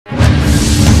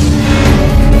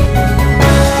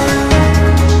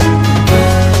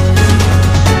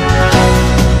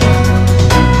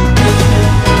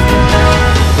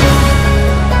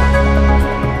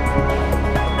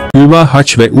Hülva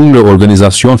Haç ve Umra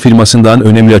Organizasyon firmasından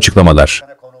önemli açıklamalar.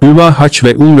 Hülva Haç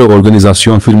ve Umra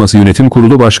Organizasyon firması yönetim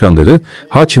kurulu başkanları,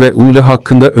 Haç ve Umra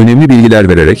hakkında önemli bilgiler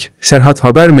vererek, Serhat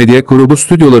Haber Medya grubu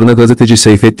stüdyolarına gazeteci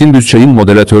Seyfettin Düzçay'ın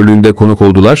moderatörlüğünde konuk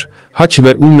oldular, Haç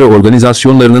ve Umra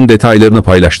organizasyonlarının detaylarını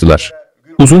paylaştılar.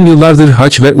 Uzun yıllardır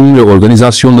Haç ve Umra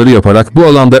organizasyonları yaparak bu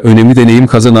alanda önemli deneyim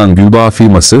kazanan Gülbağ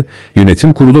firması,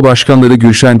 yönetim kurulu başkanları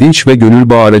Gülşen Dinç ve Gönül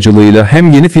Bağ aracılığıyla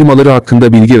hem yeni firmaları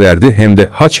hakkında bilgi verdi hem de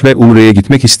Haç ve Umra'ya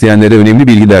gitmek isteyenlere önemli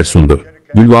bilgiler sundu.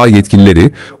 Gülbağ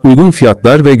yetkilileri, uygun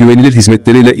fiyatlar ve güvenilir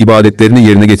hizmetleriyle ibadetlerini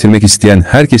yerine getirmek isteyen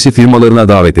herkesi firmalarına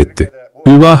davet etti.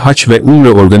 Gülbağ Haç ve Umra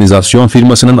Organizasyon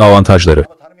firmasının avantajları.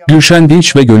 Gülşen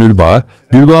Dinç ve Gönül Bağ,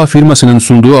 Gülbağ firmasının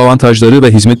sunduğu avantajları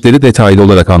ve hizmetleri detaylı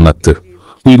olarak anlattı.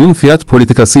 Uygun fiyat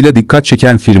politikasıyla dikkat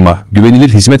çeken firma, güvenilir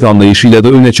hizmet anlayışıyla da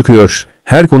öne çıkıyor.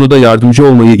 Her konuda yardımcı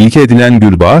olmayı ilke edinen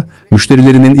Gülbağ,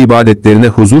 müşterilerinin ibadetlerini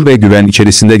huzur ve güven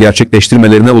içerisinde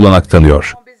gerçekleştirmelerine olanak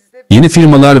tanıyor. Yeni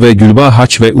firmalar ve Gülbağ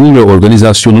Haç ve Umra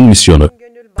Organizasyon'un misyonu.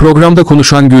 Programda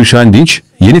konuşan Gülşen Dinç,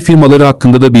 yeni firmaları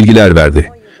hakkında da bilgiler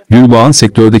verdi. Gülbağ'ın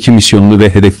sektördeki misyonunu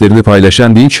ve hedeflerini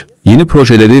paylaşan Dinç, yeni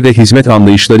projeleri ve hizmet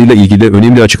anlayışlarıyla ilgili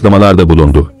önemli açıklamalarda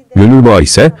bulundu. Gönül Bağ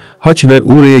ise, Haç ve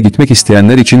Umra'ya gitmek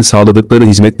isteyenler için sağladıkları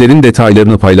hizmetlerin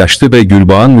detaylarını paylaştı ve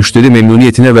Gülbağ'ın müşteri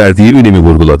memnuniyetine verdiği önemi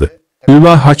vurguladı.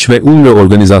 Gülbağ Haç ve Umra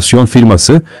Organizasyon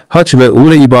firması, Haç ve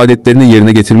Umra ibadetlerini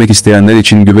yerine getirmek isteyenler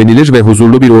için güvenilir ve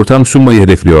huzurlu bir ortam sunmayı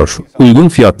hedefliyor. Uygun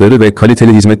fiyatları ve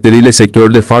kaliteli hizmetleriyle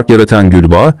sektörde fark yaratan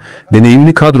Gülbağ,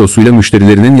 deneyimli kadrosuyla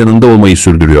müşterilerinin yanında olmayı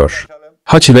sürdürüyor.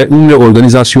 Haç ve Umra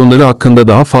organizasyonları hakkında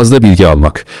daha fazla bilgi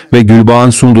almak ve Gülbağ'ın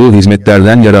sunduğu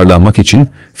hizmetlerden yararlanmak için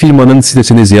firmanın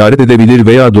sitesini ziyaret edebilir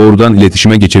veya doğrudan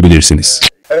iletişime geçebilirsiniz.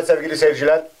 Evet sevgili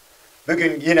seyirciler,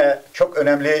 bugün yine çok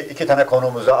önemli iki tane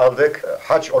konuğumuzu aldık.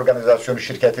 Haç Organizasyonu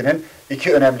şirketinin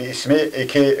iki önemli ismi,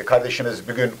 iki kardeşimiz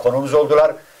bugün konuğumuz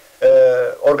oldular.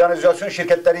 Organizasyon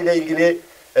şirketleriyle ilgili,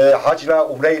 hacla,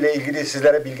 umre ile ilgili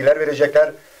sizlere bilgiler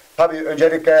verecekler. Tabii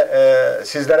öncelikle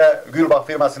sizlere Gülbağ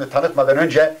firmasını tanıtmadan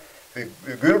önce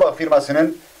Gülbağ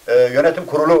firmasının yönetim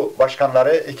kurulu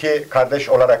başkanları iki kardeş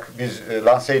olarak biz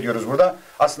lanse ediyoruz burada.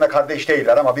 Aslında kardeş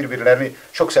değiller ama birbirlerini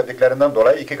çok sevdiklerinden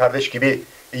dolayı iki kardeş gibi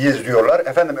iyiyiz diyorlar.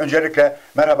 Efendim öncelikle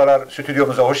merhabalar,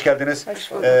 stüdyomuza hoş geldiniz.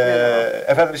 Hoş bulduk.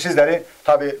 Efendim sizleri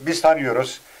tabii biz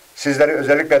tanıyoruz. Sizleri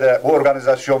özellikle de bu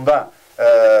organizasyonda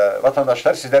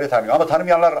vatandaşlar sizleri tanıyor. Ama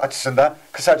tanımayanlar açısından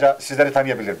kısaca sizleri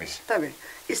tanıyabilir miyiz? Tabii.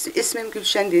 İsmim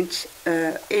Gülşen Dinç.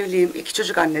 Evliyim. 2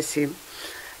 çocuk annesiyim.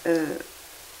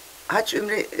 Hac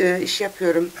Ümre iş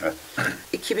yapıyorum. Evet.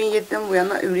 2007'den bu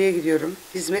yana Ümre'ye gidiyorum.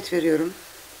 Hizmet veriyorum.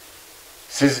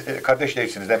 Siz kardeş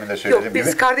değilsiniz demin de söylediğim Yok, gibi.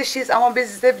 biz kardeşiyiz ama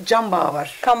bizde can bağı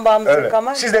var. Kan bağımız yok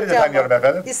ama. Sizleri de tanıyorum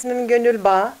efendim. İsmim Gönül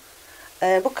Bağ.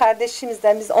 Bu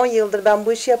kardeşimizden biz 10 yıldır ben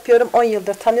bu işi yapıyorum. 10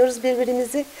 yıldır tanıyoruz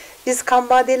birbirimizi. Biz kan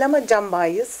bağı değil ama can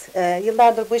bağıyız.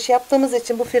 Yıllardır bu işi yaptığımız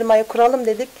için bu firmayı kuralım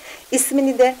dedik.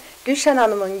 İsmini de Gülşen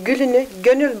Hanım'ın gülünü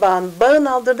Gönül Bağ'ın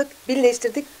bağını aldırdık,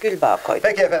 birleştirdik, Gül Bağ koyduk.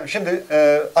 Peki efendim şimdi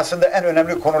aslında en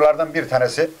önemli konulardan bir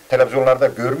tanesi televizyonlarda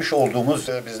görmüş olduğumuz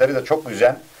bizleri de çok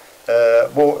üzen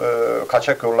bu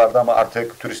kaçak yollarda mı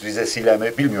artık turist vizesiyle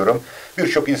mi bilmiyorum.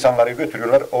 Birçok insanları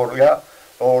götürüyorlar oraya.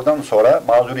 Oradan sonra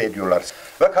mağdur ediyorlar.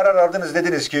 Ve karar aldınız,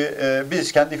 dediniz ki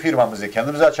biz kendi firmamızı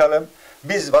kendimiz açalım.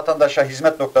 Biz vatandaşa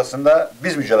hizmet noktasında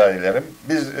biz mücadele edelim.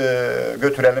 Biz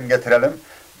götürelim, getirelim.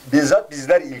 Bizzat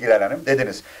bizler ilgilenelim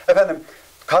dediniz. Efendim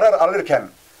karar alırken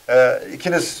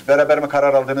ikiniz beraber mi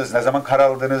karar aldınız? Ne zaman karar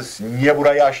aldınız? Niye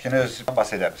burayı açtınız?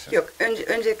 Bahseder misiniz? Yok,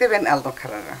 öncelikle ben aldım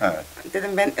kararı. Evet.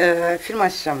 Dedim ben firma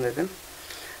açacağım dedim.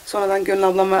 Sonradan Gönül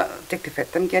ablama teklif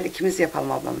ettim. Gel ikimiz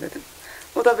yapalım ablam dedim.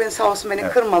 O da sağ olsun beni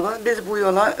kırmadı. Biz bu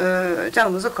yola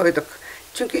canımızı koyduk.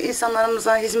 Çünkü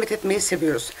insanlarımıza hizmet etmeyi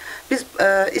seviyoruz. Biz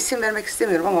isim vermek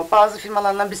istemiyorum ama bazı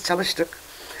firmalarla biz çalıştık.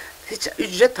 Hiç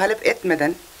ücret talep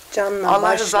etmeden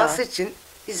Allah rızası için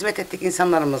hizmet ettik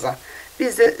insanlarımıza.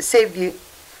 Biz de sevgi,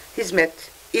 hizmet,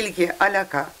 ilgi,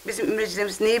 alaka, bizim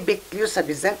ümrecilerimiz neyi bekliyorsa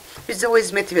bizden, biz de o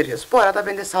hizmeti veriyoruz. Bu arada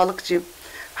ben de sağlıkçıyım.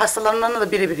 Hastalarımla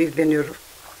da birebir ilgileniyorum.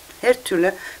 Her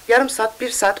türlü yarım saat, 1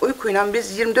 saat uykuyla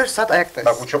biz 24 saat ayaktayız.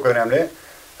 Bak bu çok önemli.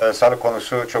 Sağlık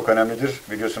konusu çok önemlidir.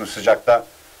 Biliyorsunuz sıcakta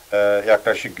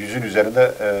yaklaşık 100'ün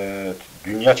üzerinde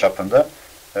dünya çapında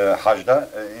hacda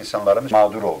insanlarımız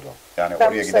mağdur oldu. Yani ben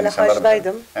oraya bu giden sene insanlarımız.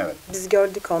 hacdaydım. Evet. Biz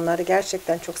gördük onları.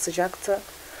 Gerçekten çok sıcaktı.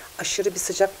 Aşırı bir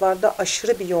sıcak vardı.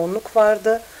 Aşırı bir yoğunluk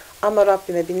vardı. Ama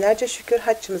Rabbime binlerce şükür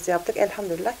haccımızı yaptık.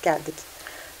 Elhamdülillah geldik.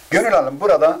 Gönül Hanım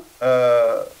burada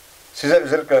size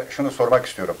özellikle şunu sormak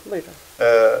istiyorum. Buyurun.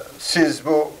 Siz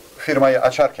bu firmayı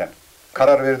açarken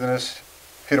karar verdiniz,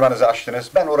 firmanızı açtınız.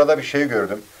 Ben orada bir şey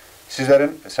gördüm.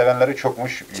 Sizlerin sevenleri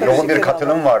çokmuş. Çok Yoğun bir şükür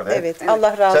katılım Allah. vardı. Evet,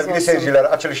 Allah razı Sevgili olsun. seyirciler,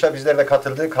 açılışta bizler de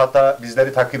katıldık. Hatta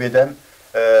bizleri takip eden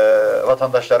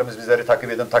vatandaşlarımız, bizleri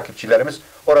takip eden takipçilerimiz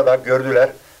orada gördüler.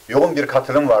 Yoğun bir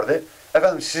katılım vardı.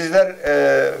 Efendim sizler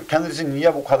kendinizi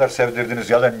niye bu kadar sevdirdiniz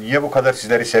ya da niye bu kadar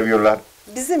sizleri seviyorlar?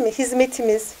 Bizim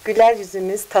hizmetimiz, güler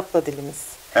yüzümüz, tatlı dilimiz.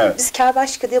 Evet. Biz Kabe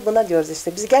aşkı diye buna diyoruz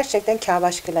işte. Biz gerçekten Kabe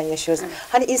aşkıyla yaşıyoruz.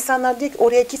 Hani insanlar diyor ki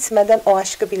oraya gitmeden o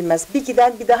aşkı bilmez. Bir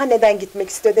giden bir daha neden gitmek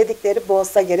istiyor dedikleri bu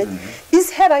olsa gerek.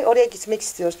 Biz her ay oraya gitmek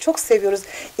istiyoruz. Çok seviyoruz.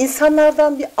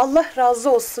 İnsanlardan bir Allah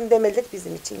razı olsun demelik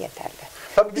bizim için yeterli.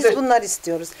 Tabii Biz bunlar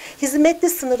istiyoruz. Hizmetli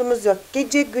sınırımız yok.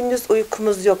 Gece gündüz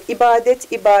uykumuz yok.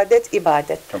 İbadet, ibadet,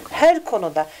 ibadet. Her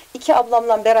konuda. İki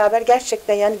ablamla beraber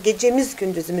gerçekten yani gecemiz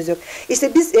gündüzümüz yok.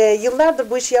 İşte biz yıllardır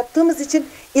bu işi yaptığımız için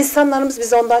insanlarımız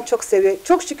bizi ondan çok seviyor.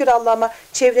 Çok şükür Allah'ıma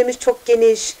çevremiz çok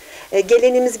geniş.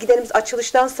 Gelenimiz gidenimiz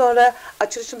açılıştan sonra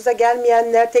açılışımıza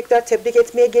gelmeyenler tekrar tebrik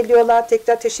etmeye geliyorlar.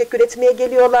 Tekrar teşekkür etmeye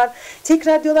geliyorlar.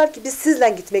 Tekrar diyorlar ki biz sizle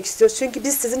gitmek istiyoruz. Çünkü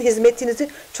biz sizin hizmetinizi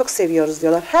çok seviyoruz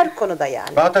diyorlar. Her konuda yani.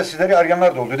 Hatta sizleri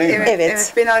arayanlar da oldu değil mi?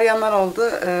 Evet. Beni arayanlar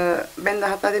oldu. Ben de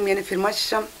hatta dedim yeni firma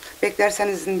açacağım.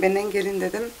 Beklerseniz dedim benden gelin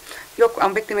dedim. Yok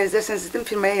ama beklemeyiz derseniz dedim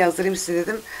firmaya yazdırayım sizi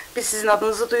dedim. Biz sizin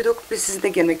adınızı duyduk. Biz sizin de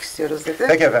gelmek istiyoruz dedi.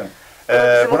 Peki efendim.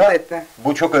 Bizi mutlu etti.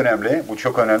 Bu çok önemli. Bu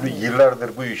çok önemli.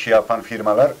 Yıllardır bu işi yapan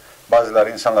firmalar bazıları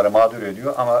insanları mağdur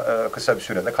ediyor ama kısa bir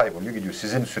sürede kayboluyor gidiyor.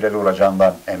 Sizin süreli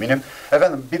olacağından eminim.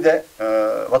 Efendim bir de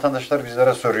vatandaşlar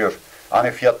bizlere soruyor.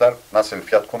 Hani fiyatlar nasıl?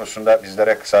 Fiyat konusunda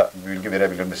bizlere kısa bilgi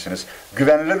verebilir misiniz?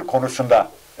 Güvenilir konusunda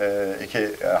iki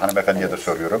hanımefendiye de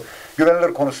soruyorum.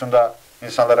 Güvenilir konusunda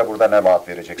insanlara burada ne vaat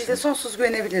vereceksiniz? Bize sonsuz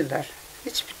güvenebilirler.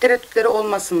 Hiçbir tereddütleri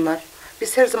olmasınlar.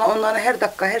 Biz her zaman onların her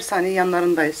dakika, her saniye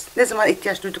yanlarındayız. Ne zaman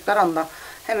ihtiyaç duydukları anda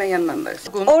hemen yanlarındayız.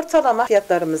 Ortalama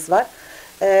fiyatlarımız var.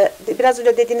 Biraz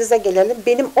önce dediğinize gelelim.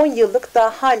 Benim 10 yıllık daha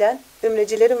halen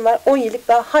ümrecilerim var. 10 yıllık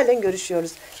daha halen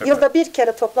görüşüyoruz. Süper. Yılda bir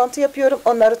kere toplantı yapıyorum.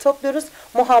 Onları topluyoruz.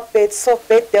 Muhabbet,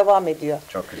 sohbet devam ediyor.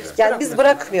 Çok güzel. Yani biz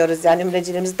bırakmıyoruz yani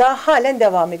ümrecilerimiz. Daha halen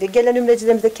devam ediyor. Gelen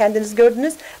ümrecilerimizi de kendiniz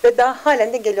gördünüz ve daha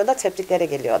halen de geliyorlar. Tebriklere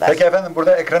geliyorlar. Peki efendim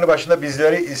burada ekranı başında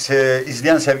bizleri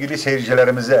izleyen sevgili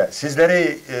seyircilerimize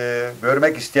sizleri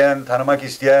görmek isteyen, tanımak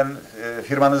isteyen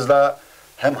firmanızda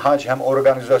hem hac hem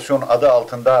organizasyon adı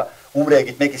altında Umre'ye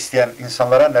gitmek isteyen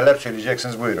insanlara neler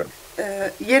söyleyeceksiniz? Buyurun.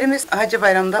 Yerimiz Hacı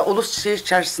Bayram'da Ulusşehir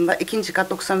Çarşısı'nda 2. kat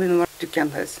 91 numara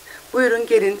dükkandayız. Buyurun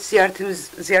gelin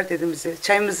ziyaret edin bizi.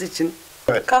 Çayımız için.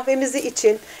 Kahvemizi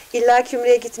için, illaki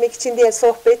Umre'ye gitmek için diye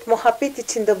sohbet, muhabbet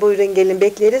için de buyurun gelin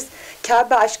bekleriz.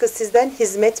 Kabe aşkı sizden,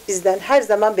 hizmet bizden. Her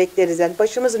zaman bekleriz. Yani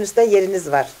başımızın üstünde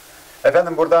yeriniz var.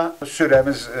 Efendim burada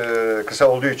süremiz kısa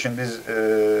olduğu için biz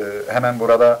hemen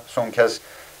burada son kez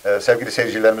sevgili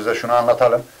seyircilerimize şunu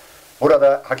anlatalım.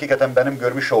 Burada hakikaten benim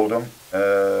görmüş olduğum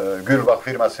Gülbak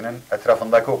firmasının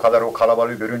etrafındaki o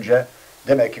kalabalığı görünce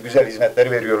demek ki güzel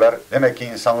hizmetleri veriyorlar. Demek ki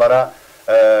insanlara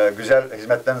güzel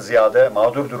hizmetten ziyade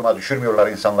mağdur duruma düşürmüyorlar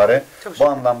insanları.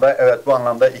 Bu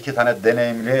anlamda iki tane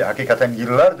deneyimli, hakikaten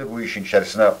yıllardır bu işin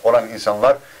içerisinde olan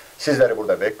insanlar sizleri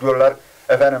burada bekliyorlar.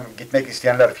 Efendim gitmek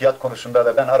isteyenler fiyat konusunda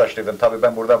da ben araştırdım. Tabii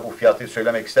ben burada bu fiyatı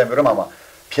söylemek istemiyorum ama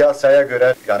piyasaya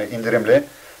göre yani indirimli.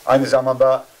 Aynı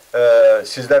zamanda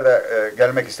sizler de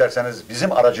gelmek isterseniz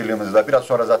bizim aracılığımızla biraz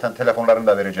sonra zaten telefonlarını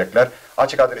da verecekler.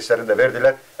 Açık adreslerini de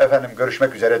verdiler. Efendim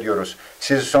görüşmek üzere diyoruz.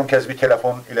 Siz son kez bir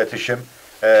telefon iletişim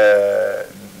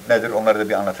nedir onları da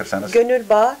bir anlatırsanız. Gönül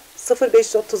Bağ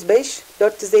 0535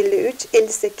 453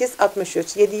 58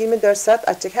 63 7/24 saat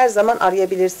açık. Her zaman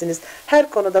arayabilirsiniz. Her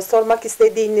konuda sormak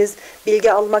istediğiniz,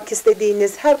 bilgi almak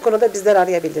istediğiniz her konuda bizler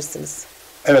arayabilirsiniz.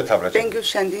 Evet ablacığım. Ben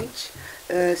Gülşen Dinç.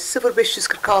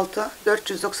 0546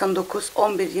 499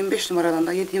 1125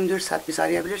 numaralarında 7/24 saat bizi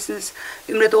arayabilirsiniz.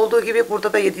 Ümre'de olduğu gibi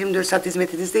burada da 7/24 saat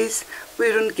hizmetinizdeyiz.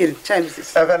 Buyurun gelin çayımızı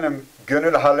için. Efendim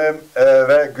Gönül Hanım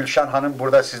ve Gülşen Hanım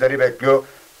burada sizleri bekliyor.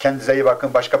 Kendinize iyi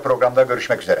bakın. Başka programda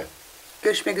görüşmek üzere.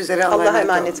 Görüşmek üzere. Allah'a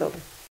emanet olun.